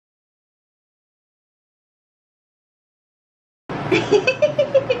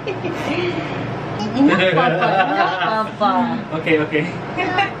Enough, Papa. Enough, Papa. Okay, okay.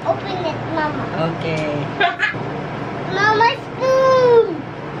 Open it, Mama. Okay. Mama, spoon.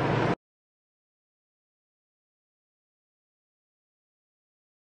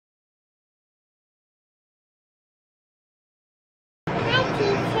 Hi,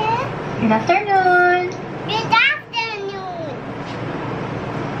 teacher. Good afternoon. Good afternoon.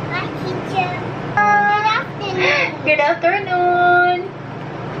 Hi, teacher. Good afternoon. Good afternoon.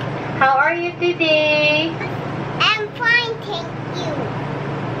 How are you today? I'm fine, thank you.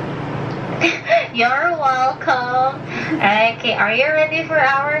 You're welcome. Okay, are you ready for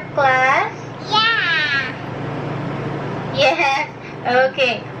our class? Yeah. Yes.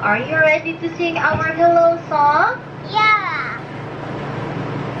 Okay, are you ready to sing our hello song? Yeah.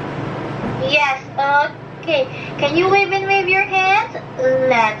 Yes. Okay. Can you wave and wave your hands?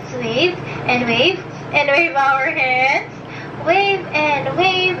 Let's wave and wave and wave our hands. Wave and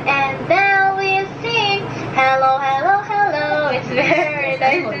then we sing. Hello, hello, hello. It's very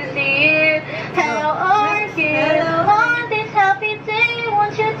nice to see you. How are you? On this happy day,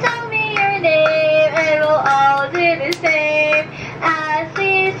 won't you tell me your name? And we'll all do the same as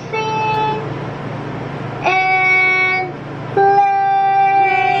we sing and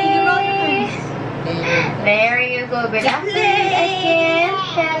play. There you go. Good afternoon again,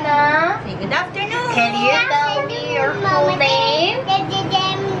 Sienna. Say good afternoon. Can you tell me your full name?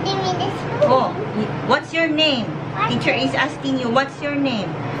 Oh, what's your name? Teacher is asking you, what's your name?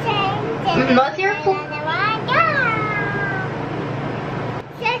 What's your full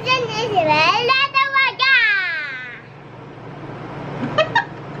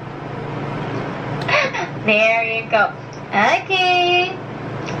There you go. Okay.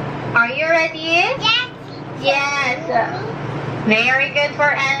 Are you ready? Yes. Very good for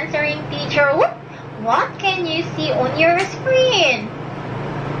answering, teacher. What can you see on your screen?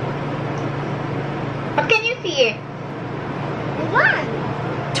 What can you see?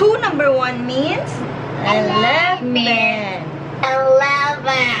 2 number 1 means 11.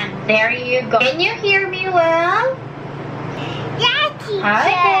 11. There you go. Can you hear me well?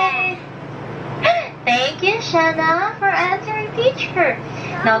 Okay. Thank you, Sienna, for answering, teacher.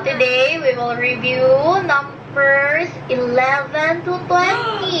 Now today we will review numbers 11 to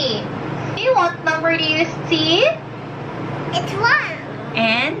 20. What number do you see? It's 1.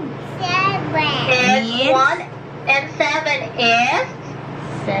 And 7. It's Yes. 1 and 7 is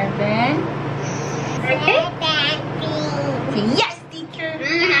 7. okay. Say yes, teacher.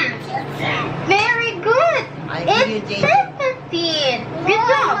 Very good. I'll give you It's J. 17. Good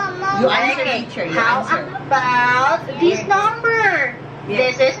job. You answer, Okay. teacher. You How answer. about this number?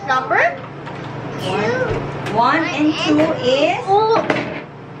 Yes. This is number 1 and 2 is... Oh,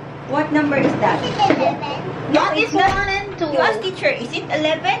 What number is that? what is it's not. 1 and 2? You ask teacher, is it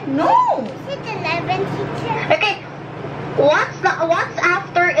 11? No. Is it 11, teacher? Okay. What's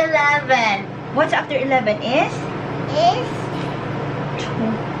after 11? What's after 11 is? Is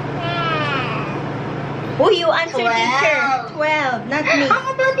Oh, you answer 12. teacher. 12, not me.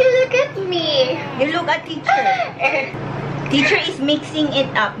 How about you look at me? You look at teacher. Teacher is mixing it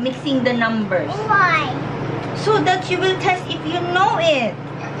up, mixing the numbers. why? So that you will test if you know it.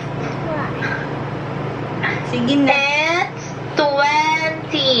 Sige na. It's 20.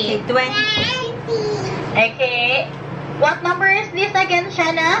 Okay, 20. Okay. What number is this again,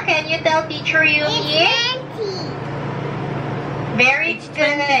 Sienna? Can you tell teacher Yumi? Very It's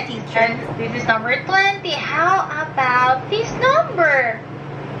good. 20, teacher. And this is number 20. How about this number?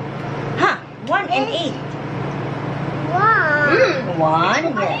 Huh, 1 and 8. 1,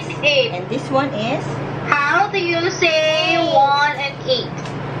 yes. 8. And this one is? How do you say 1 and 8?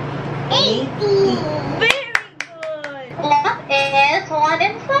 80. Very good. What is 1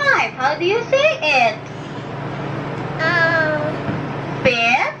 and 5? How do you say it?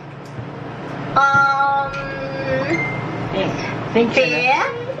 Fifth. Think, Sienna.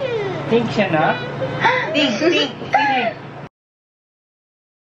 Fifth. Think, Sienna. Think.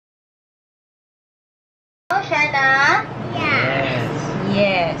 Sienna? Yes.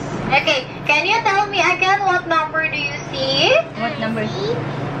 Yes. Okay, can you tell me again what number do you see? What number?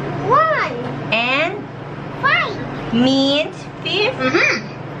 1. And 5. means 50.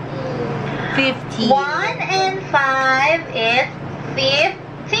 1 and 5 is 15.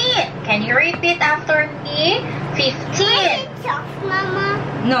 Can you repeat after me? 15. Mama.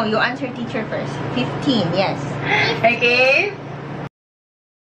 No, you answer teacher first. 15, yes. Okay.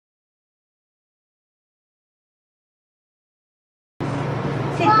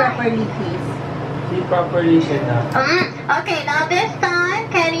 Sit properly, please. Sit properly, Sienna. Okay, now this time,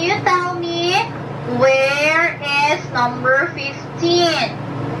 can you tell me where is number 15.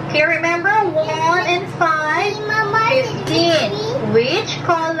 Okay, remember 1 and 5, 15. Which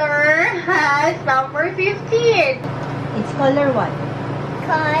color has number 15? It's color what?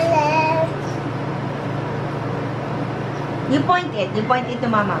 Color. You point it. You point it to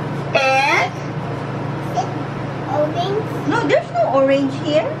Mama. It's Orange. No, there's no orange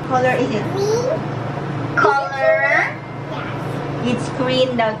here. Color is it? Green. color. Yes. It's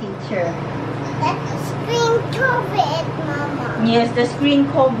green now, teacher. That's screen cover it, Mama. Yes, the screen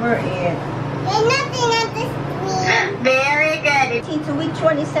cover it. There's nothing on the screen. Very good. So which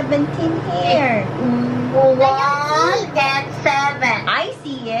one is 17 here? 1 and 7. I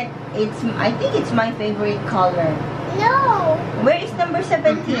see it. I think it's my favorite color. No. Where is number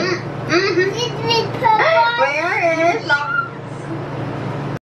 17? Mm-hmm. It's with purple. Where is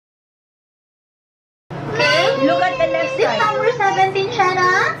Okay. Look at the left This side. number 17,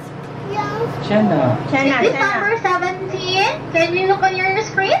 Shanna? Sienna. Chana, Is this Chana. number 17? Can you look on your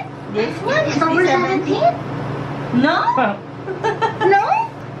screen? This one Is is number the 17? No? No?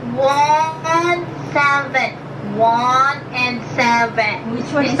 1, 7. 1 and 7. Which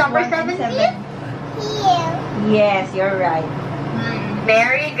one is number 1 and 17? 7? Here. Yes, you're right.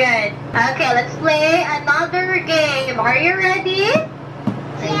 Very good. Okay, let's play another game. Are you ready?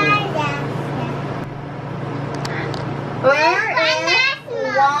 Yeah. Where is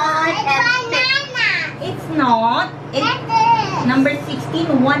 1 and 6? It's not. It's number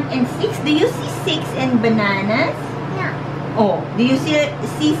 16, 1 and 6. Do you see 6 and bananas? No. Oh, do you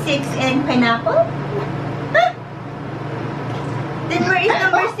see 6 and pineapple? Huh? Then where is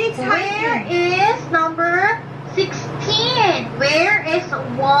number 6 Where hiding? is number 16? Where is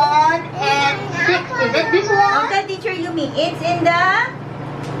 1 and 6? Is it this one? Okay, teacher Yumi, it's in the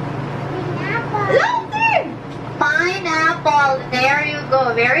louder. Pineapple. There you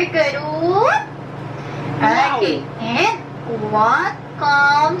go. Very good. Whoop. Okay. And what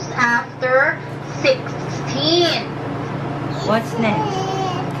comes after 16? What's next?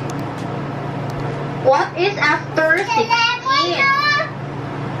 What is after 16?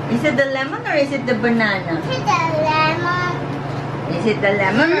 Is it the lemon or is it the banana? Is it the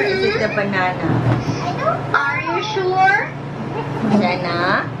lemon or is it the banana? Are you sure?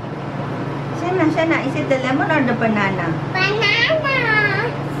 Shana? Shana, is it the lemon or the banana? Banana.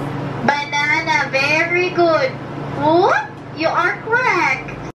 Very good. Whoop. You are correct.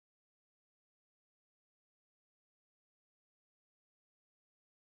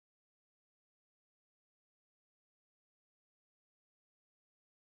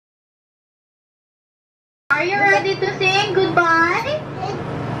 Are you ready to sing goodbye?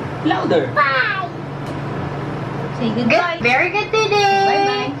 Louder. Bye. Say Good. goodbye. Very good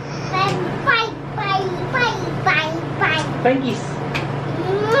today. Bye-bye. Bye. Bye. Bye. Bye. Bye. Thank you.